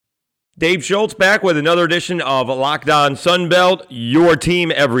Dave Schultz back with another edition of Locked On Sunbelt, your team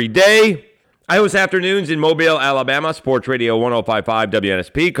every day. I host afternoons in Mobile, Alabama, Sports Radio 105.5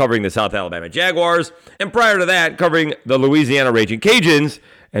 WNSP, covering the South Alabama Jaguars, and prior to that, covering the Louisiana Raging Cajuns,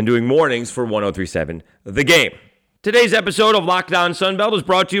 and doing mornings for 103.7 The Game. Today's episode of Locked On Sunbelt is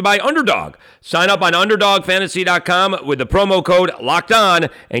brought to you by Underdog. Sign up on UnderdogFantasy.com with the promo code LOCKEDON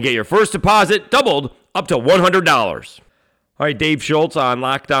and get your first deposit doubled up to $100. All right, Dave Schultz on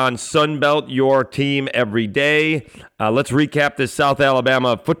Locked On Sunbelt, your team every day. Let's recap this South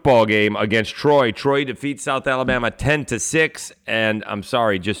Alabama football game against Troy. Troy defeats South Alabama 10-6, and I'm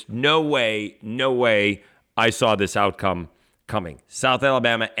sorry, just no way I saw this outcome coming. South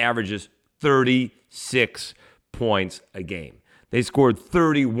Alabama averages 36 points a game. They scored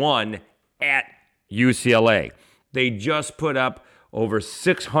 31 at UCLA. They just put up over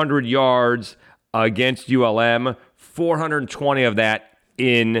 600 yards against ULM, 420 of that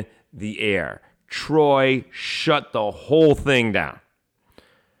in the air. Troy shut the whole thing down.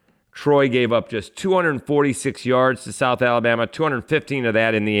 Troy gave up just 246 yards to South Alabama, 215 of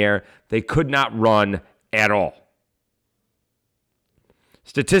that in the air. They could not run at all.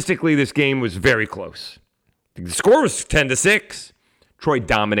 Statistically, this game was very close. The score was 10-6. Troy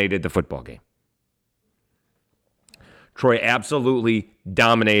dominated the football game. Troy absolutely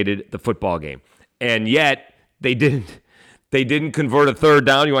dominated the football game. And yet, they didn't convert a third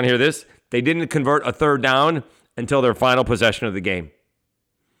down. You want to hear this? They didn't convert a third down until their final possession of the game.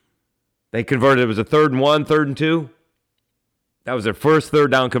 They converted, it was a 3rd and 1, 3rd and 2. That was their first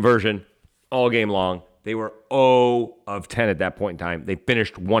third down conversion all game long. They were 0 of 10 at that point in time. They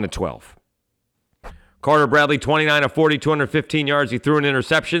finished 1 of 12. Carter Bradley, 29 of 40, 215 yards. He threw an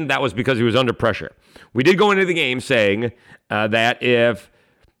interception. That was because he was under pressure. We did go into the game saying that if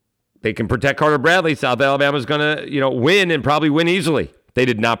they can protect Carter Bradley, South Alabama's going to, win and probably win easily. They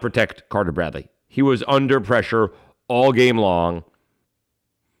did not protect Carter Bradley. He was under pressure all game long.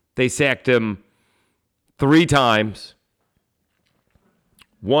 They sacked him 3 times.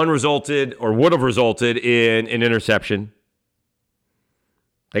 One resulted or would have resulted in an interception.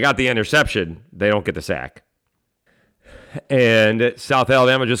 They got the interception. They don't get the sack. And South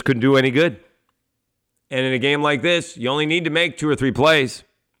Alabama just couldn't do any good. And in a game like this, you only need to make 2 or 3 plays.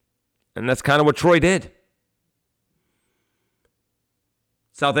 And that's kind of what Troy did.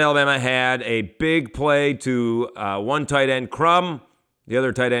 South Alabama had a big play to one tight end, Crum. The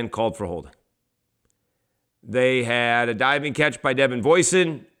other tight end called for holding. They had a diving catch by Devin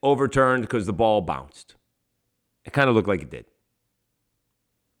Voisin, overturned because the ball bounced. It kind of looked like it did.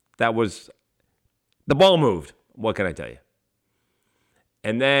 The ball moved. What can I tell you?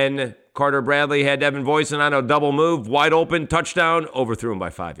 And then Carter Bradley had Devin Voisin on a double move, wide open, touchdown, overthrew him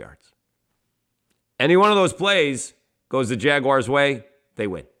by 5 yards. Any one of those plays goes the Jaguars' way, they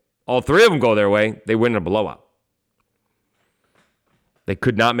win. All 3 of them go their way, they win in a blowout. They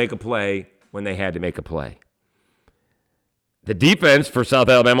could not make a play when they had to make a play. The defense for South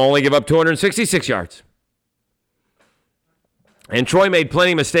Alabama only gave up 266 yards. And Troy made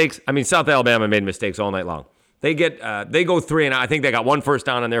plenty of mistakes. South Alabama made mistakes all night long. They go 3 and out. I think they got 1 first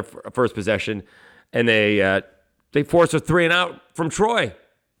down on their first possession, and they force a 3 and out from Troy.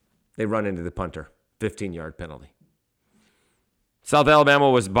 They run into the punter. 15-yard penalty. South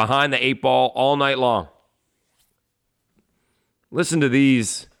Alabama was behind the 8 ball all night long. Listen to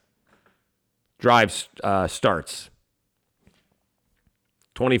these drive starts.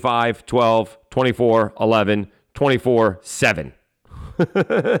 25, 12, 24, 11, 24, 7.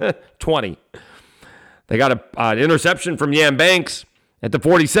 20. They got an interception from Yam Banks at the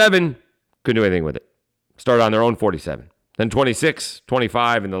 47. Couldn't do anything with it. Started on their own 47. Then 26,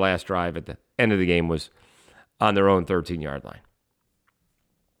 25, and the last drive at the end of the game was on their own 13-yard line.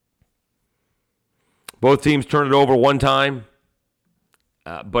 Both teams turned it over 1 time.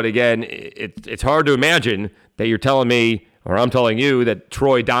 But again, it's hard to imagine that you're telling me, or I'm telling you, that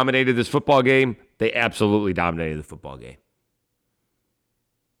Troy dominated this football game. They absolutely dominated the football game.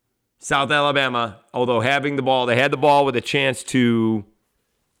 South Alabama, although having the ball, they had the ball with a chance to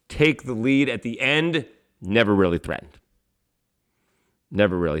take the lead at the end, never really threatened.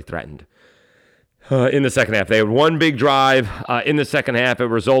 Never really threatened. In the second half, they had 1 big drive. In the second half, it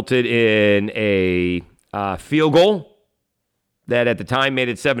resulted in a field goal that at the time made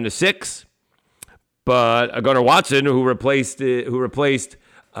it 7-6. But Gunnar Watson, who replaced Jarrett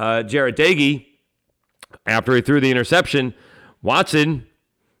Dagey after he threw the interception, Watson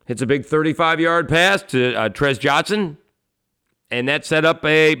hits a big 35-yard pass to Trez Johnson, and that set up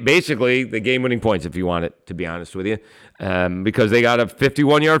basically the game-winning points, if you want it, to be honest with you, because they got a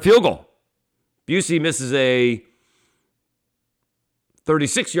 51-yard field goal. Busey misses a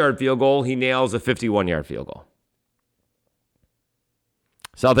 36-yard field goal. He nails a 51-yard field goal.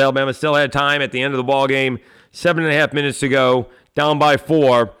 South Alabama still had time at the end of the ball game. 7.5 minutes to go. Down by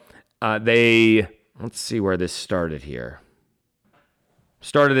 4. Let's see where this started here.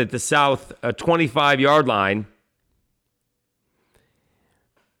 Started at the South 25-yard line.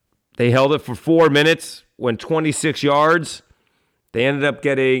 They held it for 4 minutes, went 26 yards. They ended up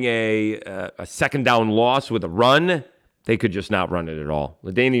getting a second down loss with a run. They could just not run it at all.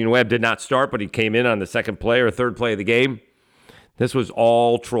 LaDainian Webb did not start, but he came in on the second play or third play of the game. This was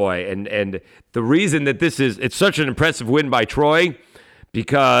all Troy. And the reason that it's such an impressive win by Troy,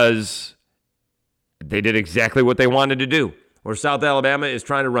 because they did exactly what they wanted to do. Where South Alabama is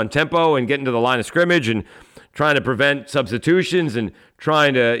trying to run tempo and get into the line of scrimmage and trying to prevent substitutions and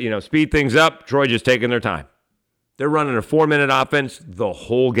trying to, speed things up, Troy just taking their time. They're running a 4-minute offense the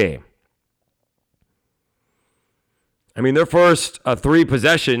whole game. I mean, their first 3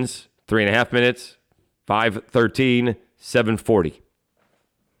 possessions, 3.5 minutes, 5:13, 7:40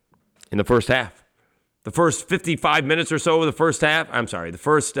 in the first half. The first 55 minutes or so of the first half, the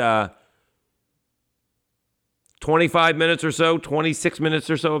first 25 minutes or so, 26 minutes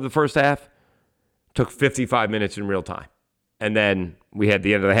or so of the first half took 55 minutes in real time. And then we had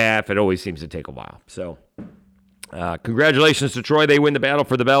the end of the half. It always seems to take a while. So congratulations to Troy. They win the battle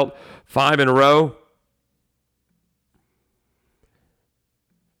for the belt 5 in a row.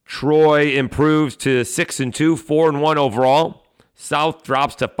 Troy improves to 6-2, 4-1 overall. South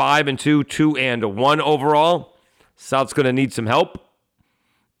drops to 5-2, 2-1 overall. South's going to need some help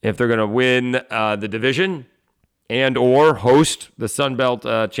if they're going to win the division and or host the Sun Belt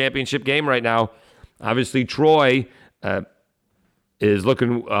championship game right now. Obviously, Troy is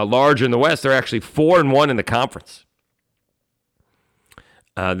looking large in the West. They're actually 4-1 in the conference.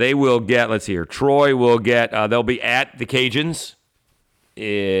 They will get, let's see here, Troy will get, they'll be at the Cajuns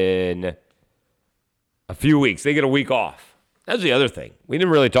in a few weeks. They get a week off. That's the other thing. We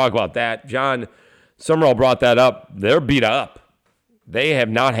didn't really talk about that. John Summerall brought that up. They're beat up. They have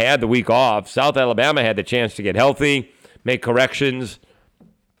not had the week off. South Alabama had the chance to get healthy, make corrections.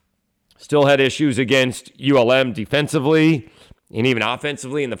 Still had issues against ULM defensively and even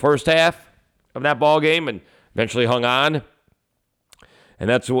offensively in the first half of that ball game, and eventually hung on. And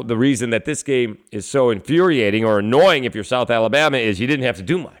that's the reason that this game is so infuriating or annoying if you're South Alabama is you didn't have to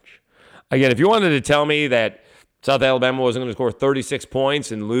do much. Again, if you wanted to tell me that South Alabama wasn't going to score 36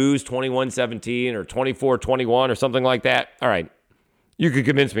 points and lose 21-17 or 24-21 or something like that, all right, you could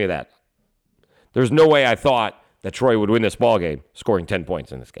convince me of that. There's no way I thought that Troy would win this ball game scoring 10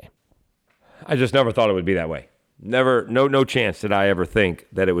 points in this game. I just never thought it would be that way. No chance did I ever think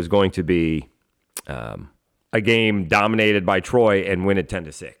that it was going to be a game dominated by Troy and win it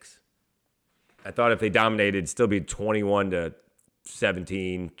 10-6. I thought if they dominated, it'd still be 21-17,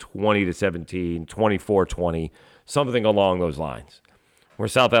 20-17, 24-20, something along those lines, where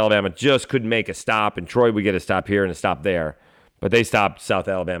South Alabama just couldn't make a stop, and Troy would get a stop here and a stop there, but they stopped South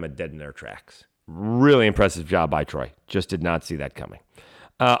Alabama dead in their tracks. Really impressive job by Troy. Just did not see that coming.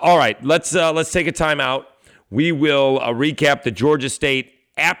 All right, let's take a timeout. We will recap the Georgia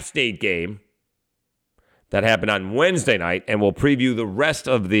State-App State game that happened on Wednesday night, and we'll preview the rest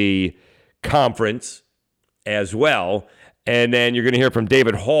of the conference as well. And then you're going to hear from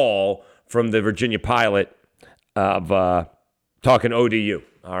David Hall from the Virginia Pilot of Talking ODU.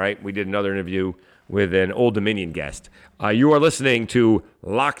 All right, we did another interview with an Old Dominion guest. You are listening to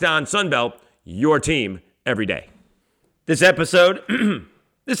Locked On Sunbelt, your team every day. This episode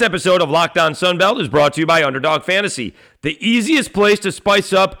of Locked On Sunbelt is brought to you by Underdog Fantasy, the easiest place to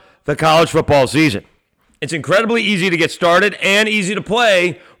spice up the college football season. It's incredibly easy to get started and easy to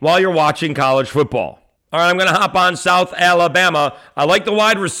play while you're watching college football. All right, I'm going to hop on South Alabama. I like the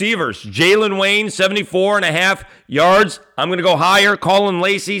wide receivers. Jalen Wayne, 74.5 yards. I'm going to go higher. Colin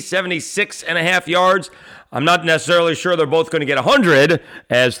Lacey, 76.5 yards. I'm not necessarily sure they're both going to get 100,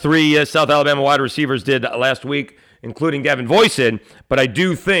 as 3 South Alabama wide receivers did last week, including Devin Voisin. But I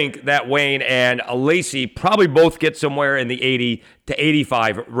do think that Wayne and Lacey probably both get somewhere in the 80 to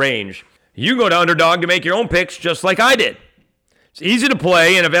 85 range. You can go to Underdog to make your own picks just like I did. It's easy to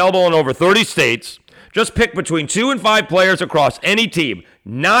play and available in over 30 states. Just pick between 2 and 5 players across any team,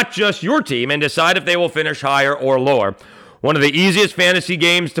 not just your team, and decide if they will finish higher or lower. One of the easiest fantasy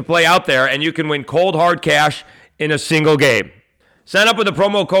games to play out there, and you can win cold hard cash in a single game. Sign up with the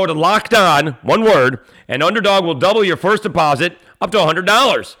promo code LOCKEDON, one word, and Underdog will double your first deposit up to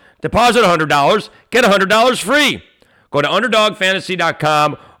 $100. Deposit $100, get $100 free. Go to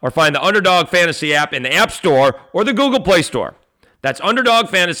UnderdogFantasy.com or find the Underdog Fantasy app in the App Store or the Google Play Store. That's Underdog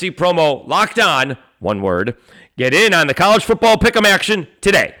Fantasy, promo Locked On, one word. Get in on the college football pick'em action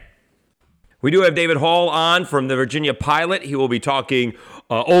today. We do have David Hall on from the Virginia Pilot. He will be talking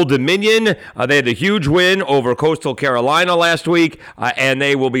Old Dominion. They had a huge win over Coastal Carolina last week, and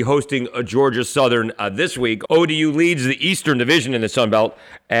they will be hosting Georgia Southern this week. ODU leads the Eastern Division in the Sun Belt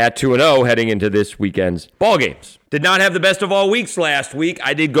at 2-0 heading into this weekend's ball games. Did not have the best of all weeks last week.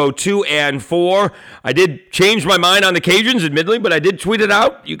 I did go 2-4. I did change my mind on the Cajuns, admittedly, but I did tweet it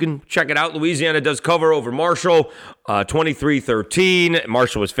out. You can check it out. Louisiana does cover over Marshall, 23-13.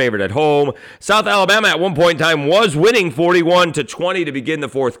 Marshall was favored at home. South Alabama at one point in time was winning 41-20 to begin the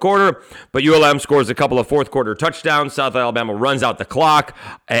fourth quarter, but ULM scores a couple of fourth quarter touchdowns. South Alabama runs out the clock,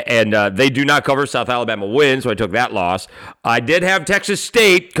 and they do not cover. South Alabama wins, so I took that loss. I did have Texas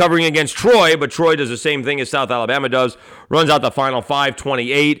State covering against Troy, but Troy does the same thing as South Alabama does, runs out the final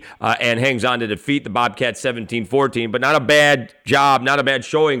 5-28 and hangs on to defeat the Bobcats 17-14, but not a bad job, not a bad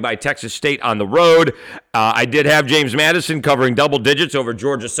showing by Texas State on the road. I did have James Madison covering double digits over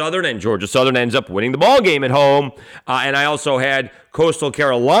Georgia Southern, and Georgia Southern ends up winning the ball game at home. And I also had Coastal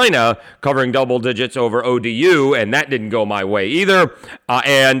Carolina covering double digits over ODU, and that didn't go my way either.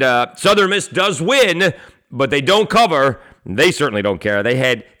 And Southern Miss does win, but they don't cover. They certainly don't care.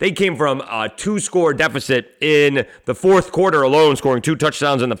 They came from a 2-score deficit in the fourth quarter alone, scoring 2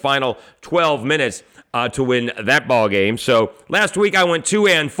 touchdowns in the final 12 minutes to win that ball game. So last week I went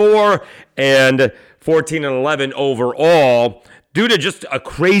 2-4 and 14-11 overall. Due to just a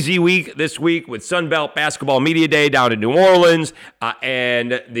crazy week this week with Sun Belt Basketball Media Day down in New Orleans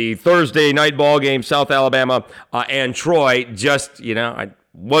and the Thursday night ball game, South Alabama and Troy, I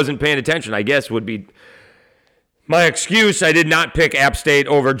wasn't paying attention, I guess would be my excuse. I did not pick App State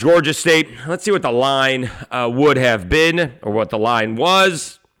over Georgia State. Let's see what the line would have been or what the line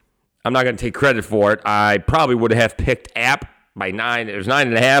was. I'm not going to take credit for it. I probably would have picked App by 9. It was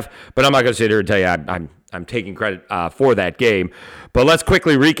 9.5, but I'm not going to sit here and tell you I'm taking credit for that game. But let's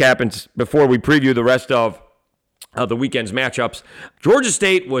quickly recap and before we preview the rest of the weekend's matchups. Georgia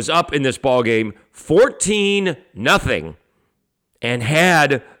State was up in this ball game 14-0 and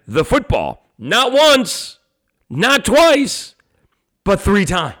had the football. Not once, not twice, but 3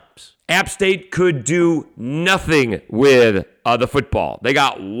 times. App State could do nothing with the football. They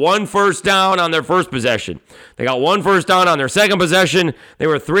got 1 first down on their first possession. They got 1 first down on their second possession. They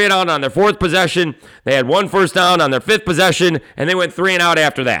were 3 and out on their fourth possession. They had 1 first down on their fifth possession, and they went 3 and out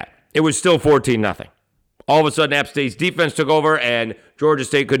after that. It was still 14-0. All of a sudden, App State's defense took over, and Georgia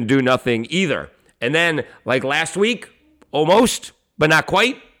State couldn't do nothing either. And then, like last week, almost, but not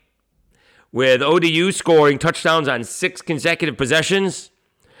quite, with ODU scoring touchdowns on 6 consecutive possessions,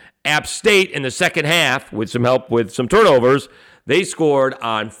 App State in the second half, with some help with some turnovers, they scored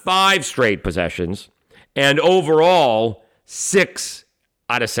on 5 straight possessions, and overall, 6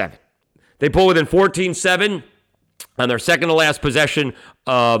 out of 7. They pulled within 14-7 on their second-to-last possession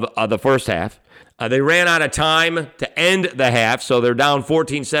of the first half. They ran out of time to end the half, so they're down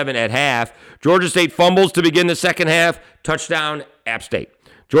 14-7 at half. Georgia State fumbles to begin the second half, touchdown, App State.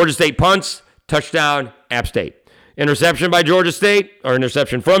 Georgia State punts, touchdown, App State. Interception by Georgia State, or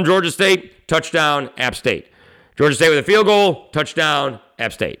interception from Georgia State, touchdown, App State. Georgia State with a field goal, touchdown,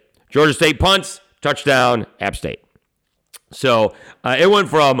 App State. Georgia State punts, touchdown, App State. So it went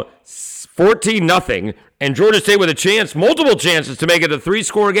from 14-0, and Georgia State with a chance, multiple chances to make it a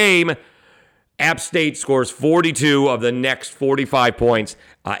 3-score game. App State scores 42 of the next 45 points,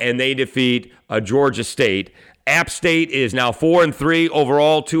 and they defeat Georgia State. App State is now 4-3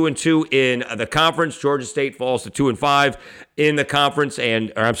 overall, 2-2 in the conference. Georgia State falls to 2-5 in the conference,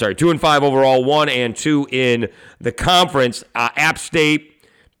 2-5 overall, 1-2 in the conference. App State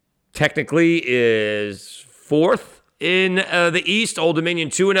technically is 4th in the East. Old Dominion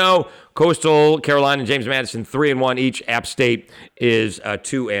 2-0, Coastal Carolina and James Madison 3-1 each. App State is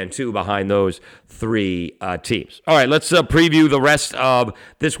 2-2 behind those 3 teams. All right, let's preview the rest of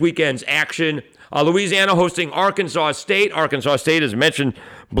this weekend's action. Louisiana hosting Arkansas State. Arkansas State, as mentioned,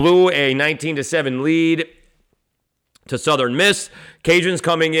 blew a 19-7 lead to Southern Miss. Cajuns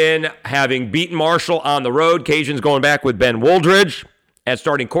coming in, having beaten Marshall on the road. Cajuns going back with Ben Woldridge at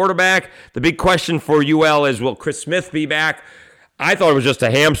starting quarterback. The big question for UL is, will Chris Smith be back? I thought it was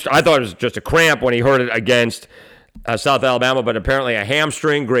just a cramp when he heard it against South Alabama, but apparently a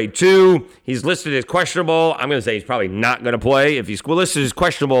hamstring, grade 2. He's listed as questionable. I'm going to say he's probably not going to play. If he's listed as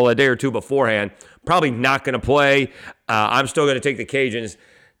questionable a day or two beforehand, probably not going to play. I'm still going to take the Cajuns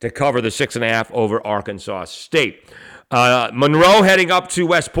to cover the 6.5 over Arkansas State. Monroe heading up to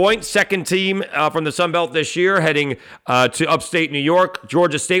West Point, second team from the Sun Belt this year, heading to upstate New York.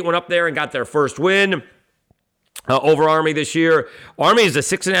 Georgia State went up there and got their first win over Army this year. Army is a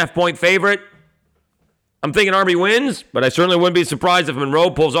 6.5-point favorite. I'm thinking Army wins, but I certainly wouldn't be surprised if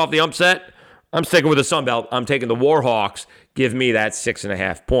Monroe pulls off the upset. I'm sticking with the Sun Belt. I'm taking the Warhawks. Give me that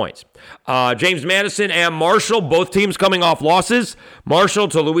 6.5 points. James Madison and Marshall, both teams coming off losses. Marshall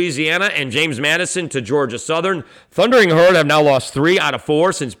to Louisiana and James Madison to Georgia Southern. Thundering Herd have now lost 3 out of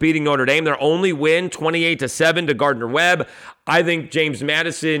 4 since beating Notre Dame. Their only win, 28-7 to Gardner-Webb. I think James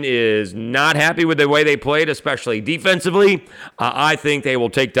Madison is not happy with the way they played, especially defensively. I think they will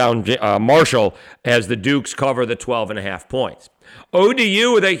take down Marshall as the Dukes cover the 12.5 points.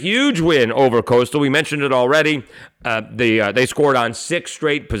 ODU with a huge win over Coastal. We mentioned it already. They scored on 6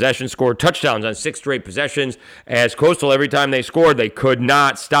 straight possessions, scored touchdowns on 6 straight possessions. As Coastal, every time they scored, they could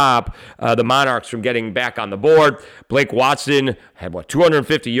not stop the Monarchs from getting back on the board. Blake Watson had,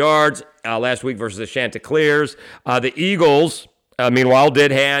 250 yards last week versus the Chanticleers. The Eagles, meanwhile,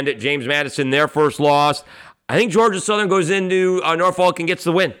 did hand James Madison their first loss. I think Georgia Southern goes into Norfolk and gets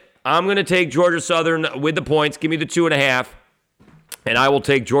the win. I'm going to take Georgia Southern with the points. Give me the 2.5. And I will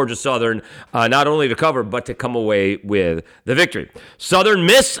take Georgia Southern not only to cover, but to come away with the victory. Southern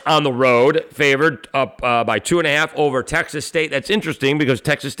Miss on the road, favored up by 2.5 over Texas State. That's interesting because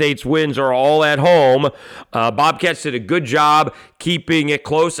Texas State's wins are all at home. Bobcats did a good job keeping it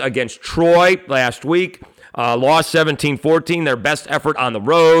close against Troy last week. Lost 17-14, their best effort on the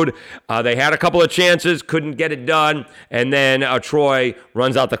road. They had a couple of chances, couldn't get it done. And then Troy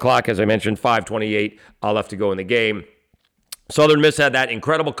runs out the clock, as I mentioned, 5:28 left to go in the game. Southern Miss had that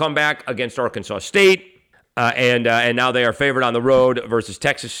incredible comeback against Arkansas State, and now they are favored on the road versus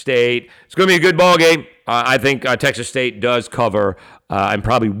Texas State. It's going to be a good ball game. I think Texas State does cover and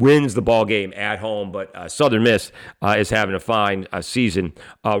probably wins the ball game at home, but Southern Miss is having a fine season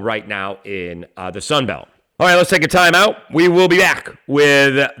right now in the Sun Belt. All right, let's take a timeout. We will be back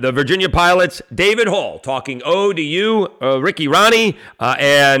with the Virginia Pilots' David Hall talking ODU, Ricky Ronnie,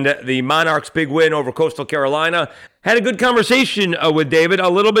 and the Monarchs' big win over Coastal Carolina. Had a good conversation with David, a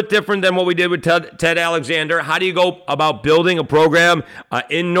little bit different than what we did with Ted Alexander. How do you go about building a program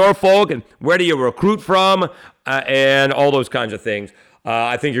in Norfolk, and where do you recruit from, and all those kinds of things.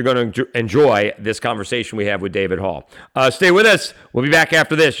 I think you're going to enjoy this conversation we have with David Hall. Stay with us. We'll be back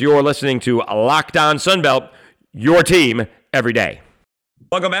after this. You're listening to Locked On Sunbelt, your team every day.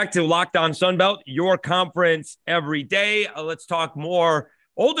 Welcome back to Locked On Sunbelt, your conference every day. Let's talk more.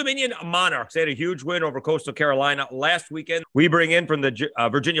 Old Dominion Monarchs, they had a huge win over Coastal Carolina last weekend. We bring in from the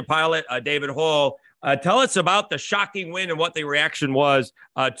Virginia Pilot, David Hall. Tell us about the shocking win and what the reaction was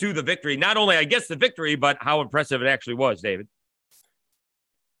to the victory. Not only, I guess, the victory, but how impressive it actually was, David.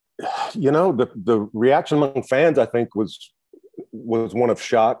 You know, the reaction among fans, I think, was one of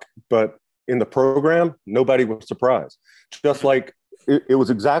shock. But in the program, nobody was surprised. Just like it was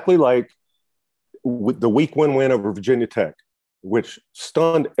exactly like with the week 1 win over Virginia Tech, which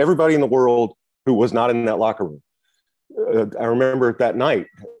stunned everybody in the world who was not in that locker room. I remember that night,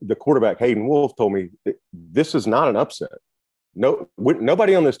 the quarterback, Hayden Wolf, told me, this is not an upset. No,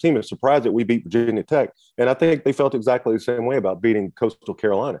 nobody on this team is surprised that we beat Virginia Tech. And I think they felt exactly the same way about beating Coastal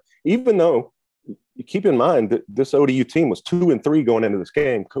Carolina. Even though, keep in mind that this ODU team was 2-3 going into this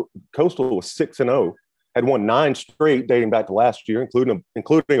game. Coastal was 6-0, had won 9 straight dating back to last year,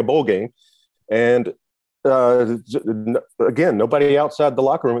 including a bowl game. And again, nobody outside the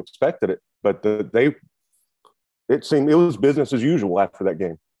locker room expected it, but it seemed it was business as usual after that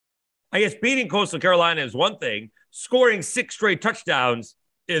game. I guess beating Coastal Carolina is one thing. Scoring 6 straight touchdowns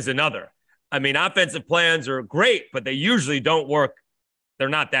is another. I mean, offensive plans are great, but they usually don't work. They're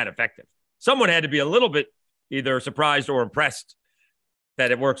not that effective. Someone had to be a little bit either surprised or impressed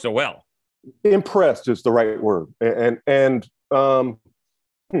that it worked so well. Impressed is the right word. And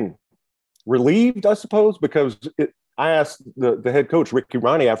relieved, I suppose, because I asked the head coach, Ricky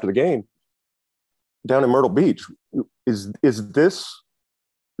Ronnie, after the game down in Myrtle Beach, is this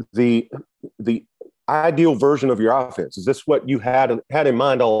the ideal version of your offense? Is this what you had in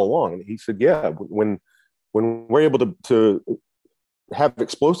mind all along? And he said, yeah, when we're able to have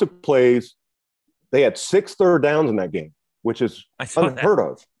explosive plays, they had 6 third downs in that game, which is unheard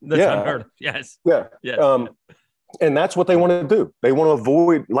of. That's unheard of. Yes. Yeah. Yes. And that's what they want to do. They want to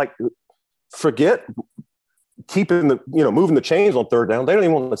avoid, forget keeping moving the chains on third down. They don't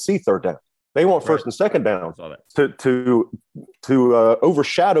even want to see third down. They want first and second down to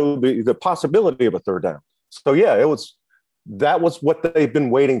overshadow the possibility of a third down. So yeah, that was what they've been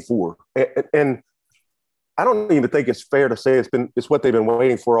waiting for. And I don't even think it's fair to say it's what they've been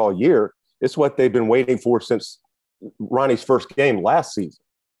waiting for all year. It's what they've been waiting for since Ronnie's first game last season.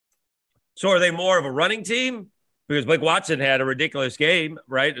 So are they more of a running team? Because Blake Watson had a ridiculous game,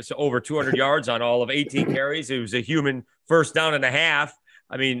 right? It's over 200 yards on all of 18 carries. It was a human first down and a half.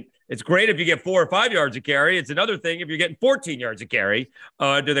 I mean, It's great if you get 4 or 5 yards a carry. It's another thing if you're getting 14 yards a carry.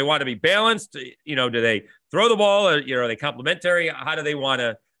 Do they want to be balanced? Do they throw the ball? Or, are they complementary? How do they want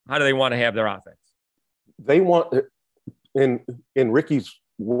to have their offense? They want, in Ricky's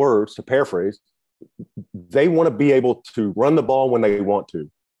words, to paraphrase, they want to be able to run the ball when they want to.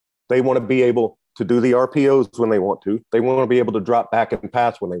 They want to be able to do the RPOs when they want to. They want to be able to drop back and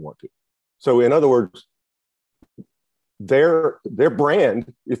pass when they want to. So in other words, their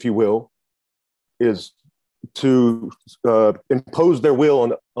brand, if you will, is to impose their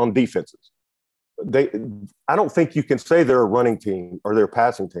will on defenses. I don't think you can say they're a running team or they're a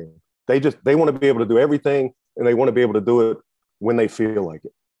passing team. They want to be able to do everything, and they want to be able to do it when they feel like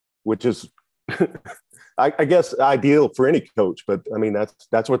it, which is, I guess, ideal for any coach. But I mean,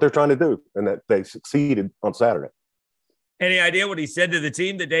 that's what they're trying to do, and that they succeeded on Saturday. Any idea what he said to the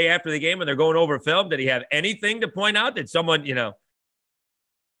team the day after the game when they're going over film? Did he have anything to point out? Did someone,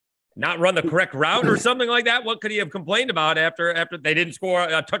 not run the correct route or something like that? What could he have complained about after they didn't score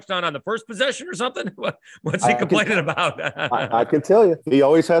a touchdown on the first possession or something? What's he complaining about? I can tell you, he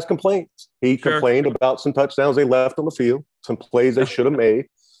always has complaints. He complained about some touchdowns they left on the field, some plays they should have made.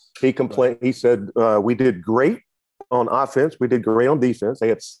 He complained. He said, we did great on offense. We did great on defense. They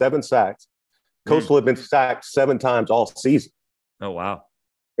had 7 sacks. Coastal had been sacked 7 times all season. Oh, wow.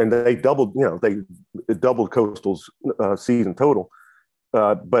 And they doubled, they doubled Coastal's season total.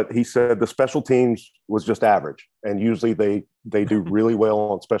 But he said the special teams was just average. And usually they do really well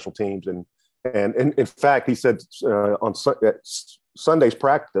on special teams. And in fact, he said on Sunday's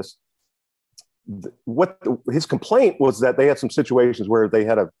practice, his complaint was that they had some situations where they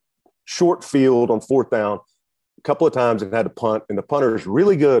had a short field on 4th down a couple of times and had to punt, and the punter is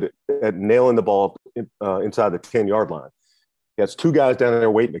really good at nailing the ball inside the 10-yard line. He has 2 guys down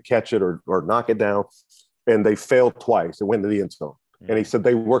there waiting to catch it or knock it down, and they failed twice and went to the end zone. And he said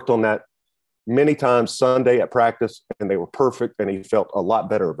they worked on that many times Sunday at practice, and they were perfect, and he felt a lot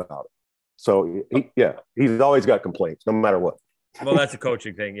better about it. So, he's always got complaints, no matter what. Well, that's a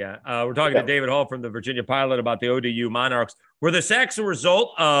coaching thing, yeah. We're talking to David Hall from the Virginia Pilot about the ODU Monarchs. Were the sacks a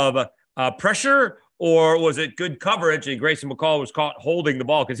result of pressure, or was it good coverage and Grayson McCall was caught holding the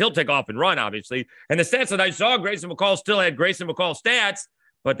ball? Because he'll take off and run, obviously. And the stats that I saw, Grayson McCall still had Grayson McCall stats,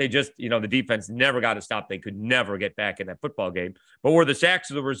 but they just, the defense never got a stop. They could never get back in that football game. But were the sacks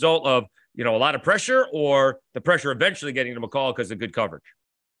the result of, a lot of pressure, or the pressure eventually getting to McCall because of good coverage?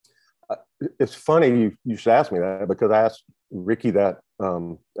 It's funny you should ask me that, because I asked Ricky that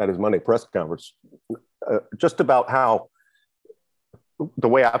at his Monday press conference, just about how the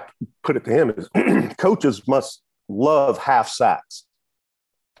way I put it to him is coaches must love half sacks,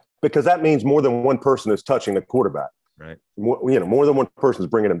 because that means more than one person is touching the quarterback. Right. More than one person is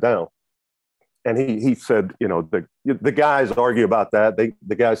bringing him down. And he said, the guys argue about that.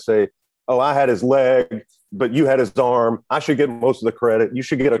 The guys say, oh, I had his leg, but you had his arm. I should get most of the credit. You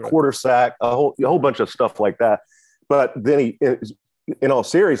should get a quarter sack, a whole bunch of stuff like that. But then in all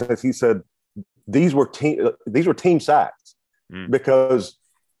seriousness, he said these were team sacks, because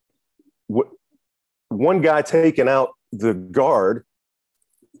one guy taking out the guard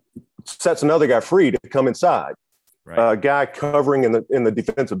sets another guy free to come inside. Right. A guy covering in the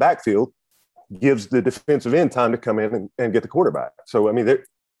defensive backfield gives the defensive end time to come in and get the quarterback. So, I mean, it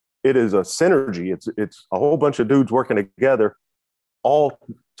is a synergy. It's a whole bunch of dudes working together, all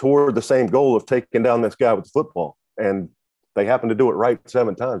toward the same goal of taking down this guy with the football. And they happen to do it right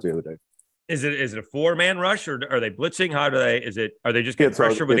 7 times the other day. Is it a 4-man rush, or are they blitzing? Are they just getting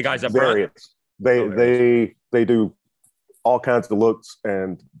pressure with the guys up front? They do all kinds of looks,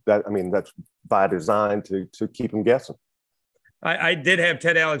 and that's by design to keep them guessing. I did have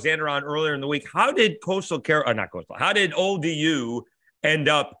Ted Alexander on earlier in the week. How did how did ODU end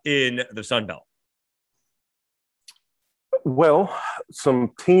up in the Sun Belt? Well,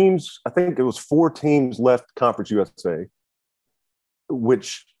 some teams, I think it was 4 teams left Conference USA,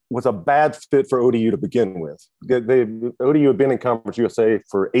 which was a bad fit for ODU to begin with. ODU had been in Conference USA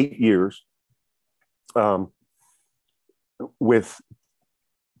for 8 years. With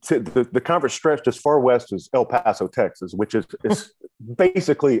the conference stretched as far west as El Paso, Texas, which is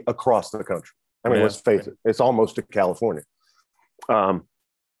basically across the country. I mean, let's face it, it's almost to California. And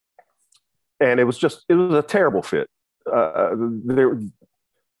it was a terrible fit. There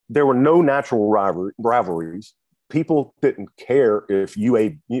were no natural rivalries. People didn't care if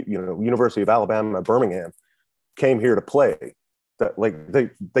University of Alabama, Birmingham came here to play.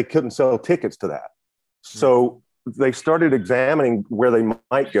 They couldn't sell tickets to that. So they started examining where they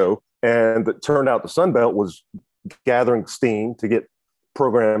might go, and it turned out the Sun Belt was gathering steam to get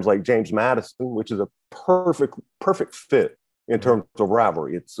programs like James Madison, which is a perfect fit in terms of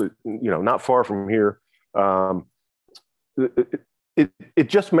rivalry. It's, not far from here. It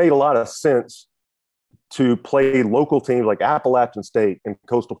just made a lot of sense to play local teams like Appalachian State and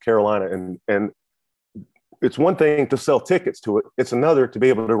Coastal Carolina. And it's one thing to sell tickets to it. It's another to be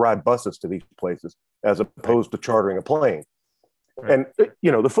able to ride buses to these places as opposed to chartering a plane. Right. And,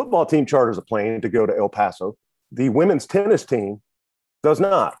 the football team charters a plane to go to El Paso. The women's tennis team does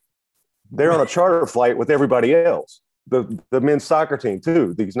not. They're on a charter flight with everybody else. The men's soccer team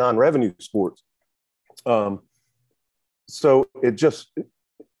too, these non-revenue sports. So it just,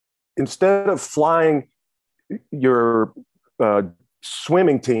 instead of flying your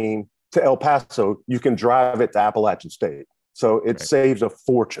swimming team to El Paso, you can drive it to Appalachian State. So it saves a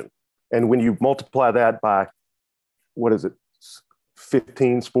fortune. And when you multiply that by,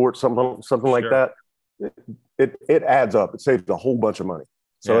 15 sports, something like that, it adds up. It saves a whole bunch of money.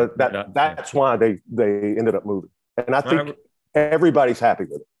 So that's why they ended up moving. And I think everybody's happy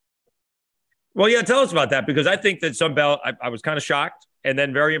with it. Well, yeah, tell us about that, because I think that Sunbelt, I was kind of shocked and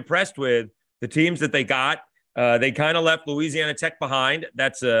then very impressed with the teams that they got. They kind of left Louisiana Tech behind.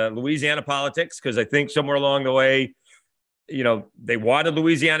 That's Louisiana politics, because I think somewhere along the way, they wanted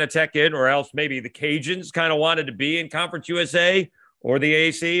Louisiana Tech in, or else maybe the Cajuns kind of wanted to be in Conference USA or the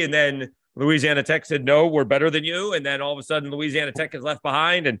AAC. And then Louisiana Tech said, no, we're better than you. And then all of a sudden Louisiana Tech is left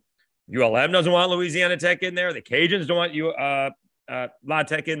behind, and ULM doesn't want Louisiana Tech in there. The Cajuns don't want La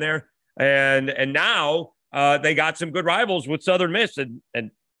Tech in there. And now they got some good rivals with Southern Miss,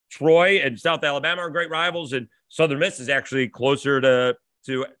 and Troy and South Alabama are great rivals, and Southern Miss is actually closer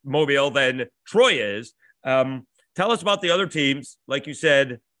to Mobile than Troy is. Tell us about the other teams, like you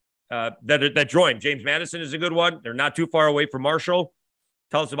said, that joined. James Madison is a good one. They're not too far away from Marshall.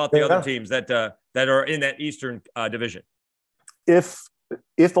 Tell us about the other teams that are in that Eastern division. If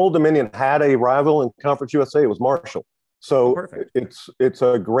Old Dominion had a rival in Conference USA, it was Marshall. So it's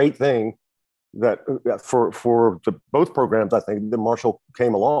a great thing that for both programs, I think, that Marshall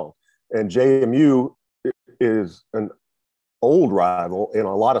came along. And JMU is an old rival in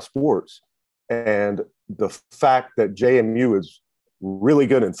a lot of sports. And the fact that JMU is really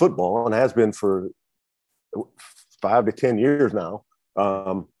good in football and has been for 5 to 10 years now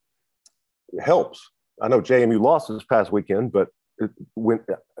helps. I know JMU lost this past weekend, but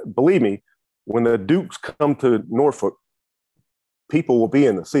believe me, when the Dukes come to Norfolk, people will be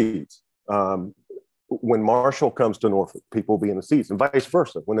in the seats. When Marshall comes to Norfolk, people will be in the seats, and vice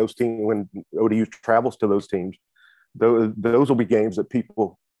versa. When ODU travels to those teams, those will be games that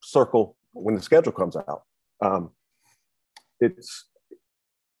people circle when the schedule comes out.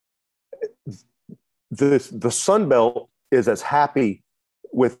 The Sun Belt is as happy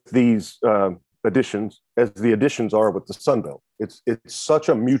with these additions as the additions are with the Sun Belt. It's such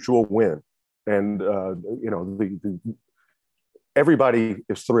a mutual win, and everybody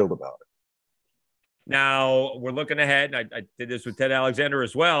is thrilled about it. Now we're looking ahead. I did this with Ted Alexander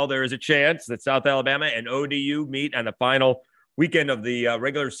as well. There is a chance that South Alabama and ODU meet on the final weekend of the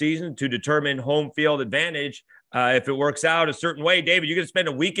regular season to determine home field advantage. If it works out a certain way, David, you're going to spend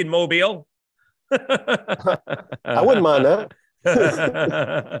a week in Mobile. I wouldn't mind that.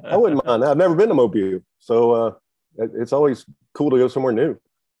 I wouldn't mind that. I've never been to Mobile, so it's always cool to go somewhere new.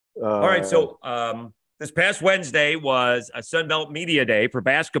 All right, so this past Wednesday was a Sun Belt Media Day for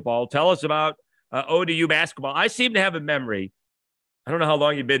basketball. Tell us about ODU basketball. I seem to have a memory. I don't know how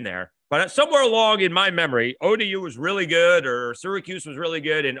long you've been there, but somewhere along in my memory, ODU was really good, or Syracuse was really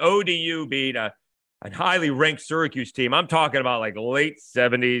good, and ODU beat a highly ranked Syracuse team. I'm talking about like late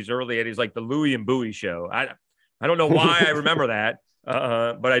 70s, early 80s, like the Louie and Bowie show. I don't know why I remember that,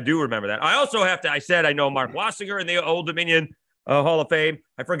 but I do remember that. I also I said I know Mark Wassinger in the Old Dominion Hall of Fame.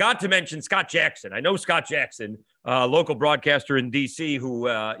 I forgot to mention Scott Jackson. I know Scott Jackson, local broadcaster in D.C., who,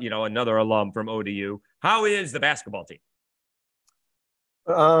 another alum from ODU. How is the basketball team?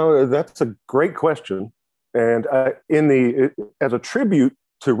 That's a great question. And as a tribute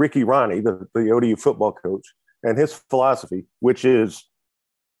to Ricky Ronnie, the ODU football coach, and his philosophy, which is,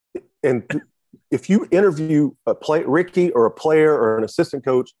 and if you interview Ricky or a player or an assistant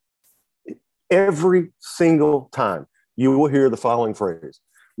coach, every single time you will hear the following phrase: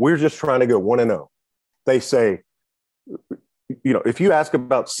 "We're just trying to go 1-0." They say, if you ask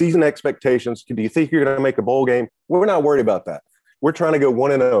about season expectations, do you think you're going to make a bowl game? We're not worried about that. We're trying to go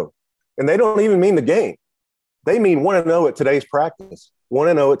 1-0. And they don't even mean the game. They mean 1-0 at today's practice,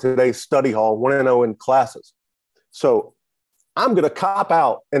 1-0 at today's study hall, 1-0 in classes. So I'm going to cop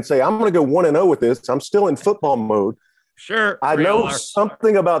out and say, I'm going to go 1-0 with this. I'm still in football mode. Sure. I know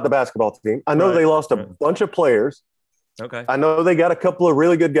something about the basketball team. I know they lost a bunch of players. Okay. I know they got a couple of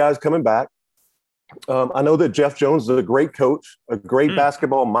really good guys coming back. I know that Jeff Jones is a great coach, a great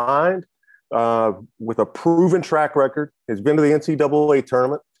basketball mind, with a proven track record. He's been to the NCAA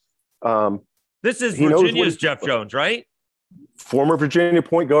tournament. This is Virginia's Jeff Jones, right? Former Virginia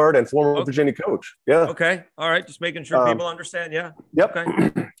point guard and former Virginia coach. Yeah. Okay. All right. Just making sure people understand. Yeah. Yep.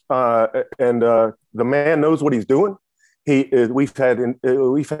 Okay. And the man knows what he's doing. We've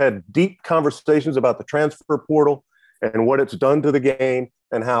had deep conversations about the transfer portal and what it's done to the game,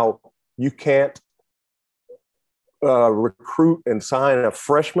 and how you can't recruit and sign a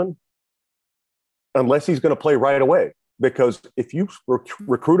freshman unless he's going to play right away. Because if you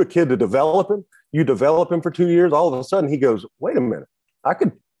recruit a kid to develop him, you develop him for 2 years, all of a sudden he goes, wait a minute, I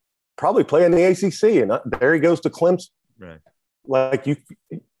could probably play in the ACC. And there he goes to Clemson. Right. Like you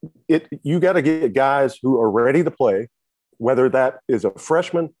got to get guys who are ready to play, whether that is a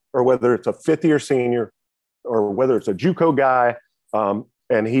freshman or whether it's a fifth-year senior or whether it's a JUCO guy.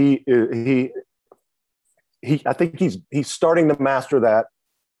 And I think he's starting to master that.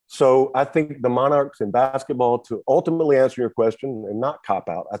 So I think the Monarchs in basketball, to ultimately answer your question and not cop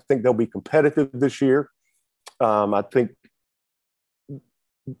out, I think they'll be competitive this year. I'm not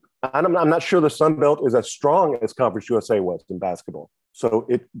sure the Sun Belt is as strong as Conference USA was in basketball. So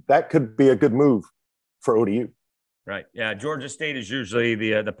that could be a good move for ODU. Right. Yeah. Georgia State is usually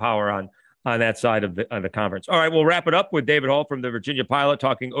the power on that side of the conference. All right. We'll wrap it up with David Hall from the Virginia Pilot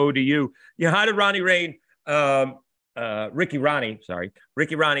talking ODU. Yeah. How did Ronnie Rain, Ricky Ronnie,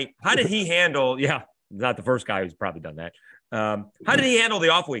 how did he handle? Yeah. Not the first guy who's probably done that. How did he handle the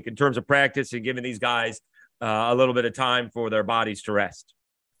off week in terms of practice and giving these guys a little bit of time for their bodies to rest?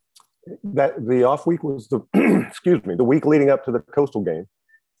 That the off week was the the week leading up to the Coastal game.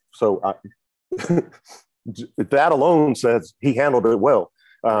 So that alone says he handled it well.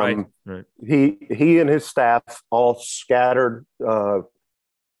 Right. He and his staff all scattered and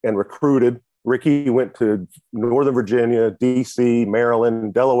recruited. Ricky went to Northern Virginia, DC,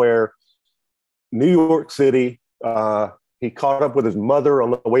 Maryland, Delaware, New York City. He caught up with his mother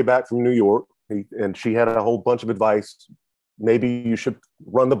on the way back from New York, and she had a whole bunch of advice. Maybe you should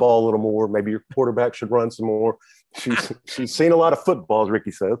run the ball a little more. Maybe your quarterback should run some more. She's seen a lot of footballs,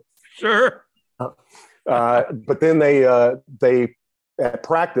 Ricky said. Sure. But then they at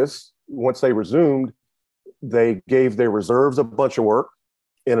practice, once they resumed, they gave their reserves a bunch of work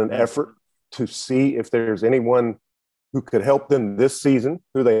in an effort to see if there's anyone who could help them this season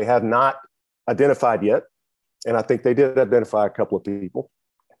who they have not identified yet. And I think they did identify a couple of people.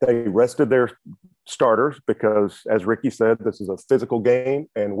 They rested their starters because, as Ricky said, this is a physical game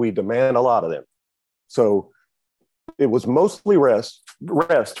and we demand a lot of them. So it was mostly rest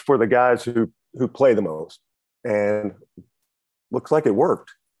for the guys who play the most. And looks like it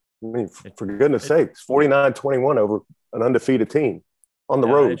worked. I mean, for goodness sakes, 49-21 over an undefeated team on the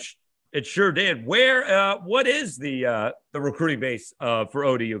road. It sure did. What is the recruiting base for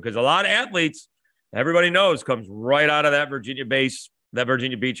ODU? Because a lot of athletes, everybody knows, comes right out of that Virginia base, that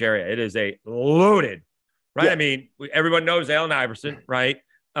Virginia Beach area. It is a loaded, right? Yeah. I mean, everyone knows Allen Iverson, right?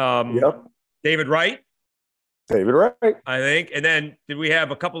 Yep. David Wright, I think. And then did we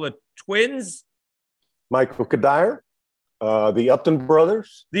have a couple of twins? Michael Kadire. The Upton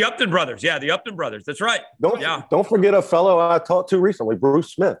brothers. The Upton brothers. Yeah, the Upton brothers. That's right. Don't forget a fellow I talked to recently,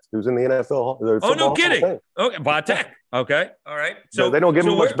 Bruce Smith, who's in the NFL. Oh, no kidding. Okay, Vitek. Okay, all right. So they don't get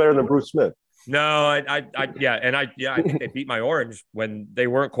much better than Bruce Smith. No, I think they beat my Orange when they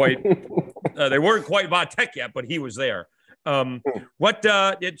weren't quite Vitek yet, but he was there. So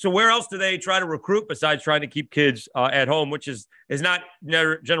where else do they try to recruit besides trying to keep kids at home, which is not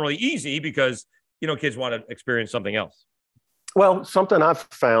generally easy because kids want to experience something else. Well, something I've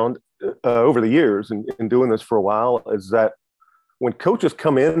found over the years in doing this for a while is that when coaches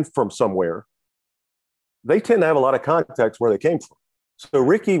come in from somewhere, they tend to have a lot of context where they came from. So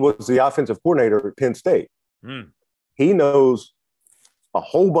Ricky was the offensive coordinator at Penn State. He knows a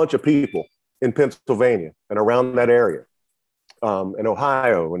whole bunch of people in Pennsylvania and around that area, in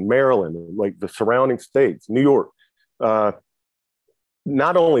Ohio and Maryland, and like the surrounding states, New York.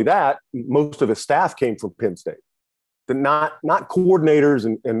 Not only that, most of his staff came from Penn State. Not coordinators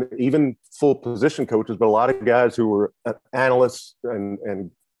and even full position coaches, but a lot of guys who were analysts and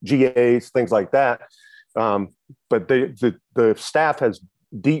GAs, things like that. But the staff has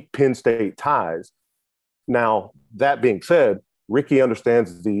deep Penn State ties. Now, that being said, Ricky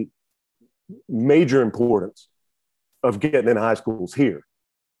understands the major importance of getting in high schools here.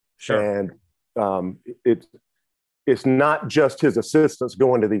 Sure. And it's not just his assistants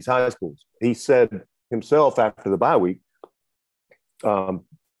going to these high schools. He said himself after the bye week,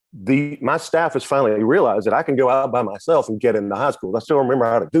 my staff has finally realized that I can go out by myself and get into high school. I still remember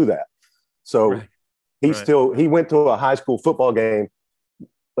how to do that. So He went to a high school football game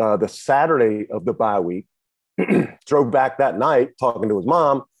the Saturday of the bye week, drove back that night talking to his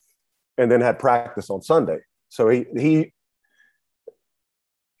mom, and then had practice on Sunday. So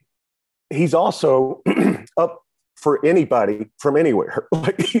he's also up for anybody from anywhere.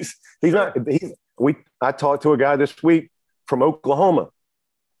 Like I talked to a guy this week from Oklahoma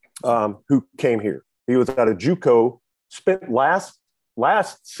who came here. He was at a JUCO, spent last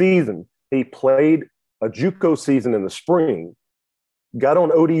season, he played a JUCO season in the spring, got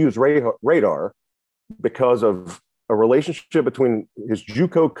on ODU's radar because of a relationship between his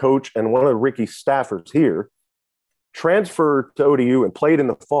JUCO coach and one of Ricky's staffers here, transferred to ODU and played in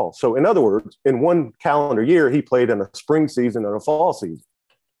the fall. So in other words, in one calendar year, he played in a spring season and a fall season.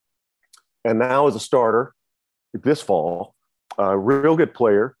 And now as a starter this fall, a real good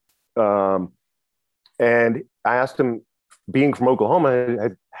player. And I asked him, being from Oklahoma,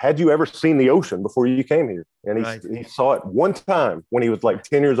 had you ever seen the ocean before you came here? And he saw it one time when he was like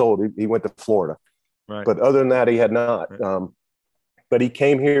 10 years old. He went to Florida. Right. But other than that, he had not. Right. But he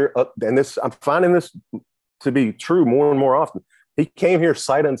came here, and I'm finding this to be true more and more often. He came here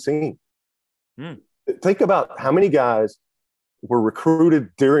sight unseen. Think about how many guys were recruited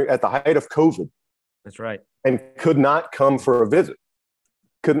at the height of COVID. That's right. And could not come for a visit.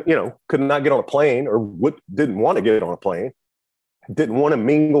 Could not get on a plane, or didn't want to get on a plane, didn't want to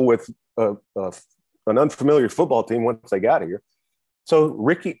mingle with an unfamiliar football team once they got here. So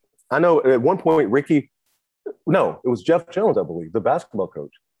Ricky, I know at one point it was Jeff Jones, I believe, the basketball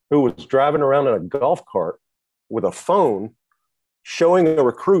coach, who was driving around in a golf cart with a phone showing a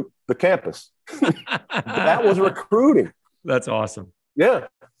recruit the campus. That was recruiting. That's awesome. Yeah.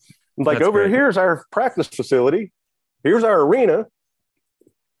 Like, that's over here's our practice facility. Here's our arena.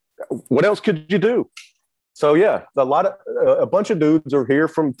 What else could you do? So yeah, a bunch of dudes are here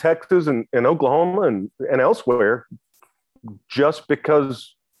from Texas and Oklahoma and elsewhere, just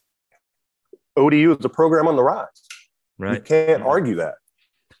because ODU is a program on the rise. Right. You can't argue that.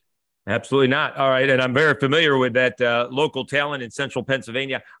 Absolutely not. All right. And I'm very familiar with that local talent in central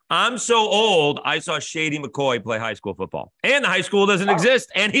Pennsylvania. I'm so old, I saw Shady McCoy play high school football. And the high school doesn't exist,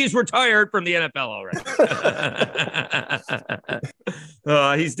 and he's retired from the NFL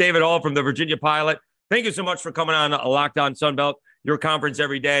already. He's David Hall from the Virginia Pilot. Thank you so much for coming on Locked On Sunbelt, your conference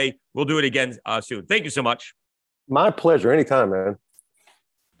every day. We'll do it again soon. Thank you so much. My pleasure. Anytime, man.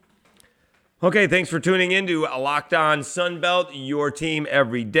 Okay, thanks for tuning in to Locked On Sunbelt, your team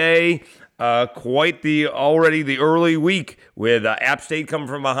every day. Quite the early week with App State coming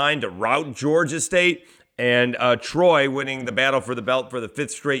from behind to rout Georgia State, and Troy winning the battle for the belt for the fifth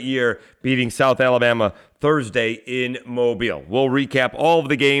straight year, beating South Alabama Thursday in Mobile. We'll recap all of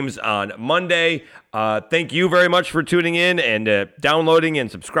the games on Monday. Thank you very much for tuning in and downloading and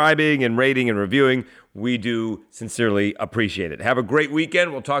subscribing and rating and reviewing. We do sincerely appreciate it. Have a great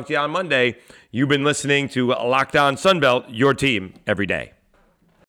weekend. We'll talk to you on Monday. You've been listening to Locked On Sunbelt, your team every day.